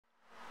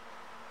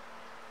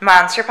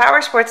Monster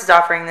Powersports is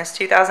offering this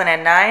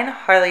 2009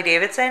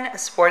 Harley-Davidson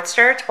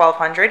Sportster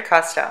 1200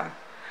 Custom.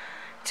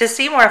 To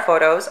see more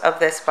photos of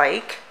this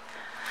bike,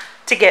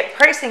 to get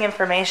pricing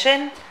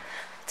information,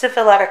 to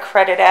fill out a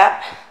credit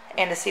app,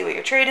 and to see what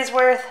your trade is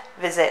worth,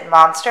 visit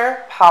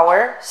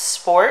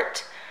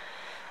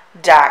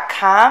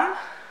monsterpowersport.com.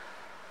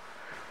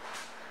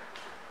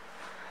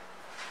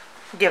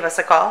 Give us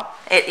a call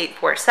at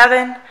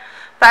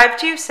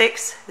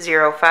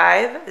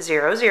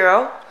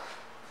 847-526-0500.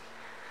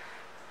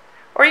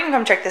 Or you can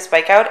come check this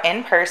bike out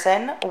in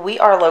person. We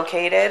are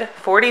located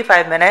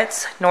 45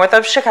 minutes north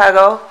of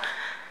Chicago,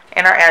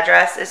 and our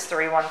address is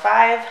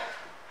 315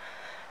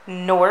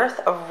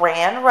 North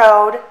Rand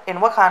Road in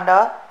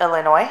Wauconda,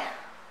 Illinois.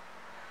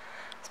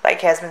 This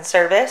bike has been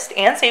serviced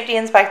and safety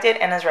inspected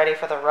and is ready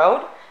for the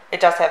road.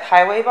 It does have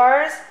highway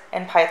bars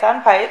and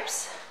python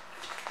pipes.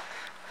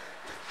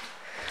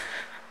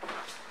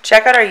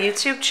 Check out our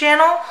YouTube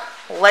channel,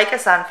 like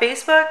us on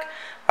Facebook,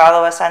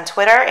 follow us on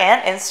Twitter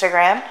and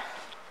Instagram.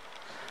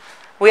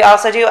 We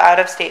also do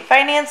out-of-state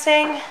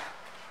financing,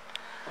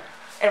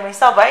 and we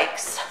sell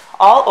bikes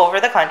all over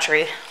the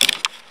country.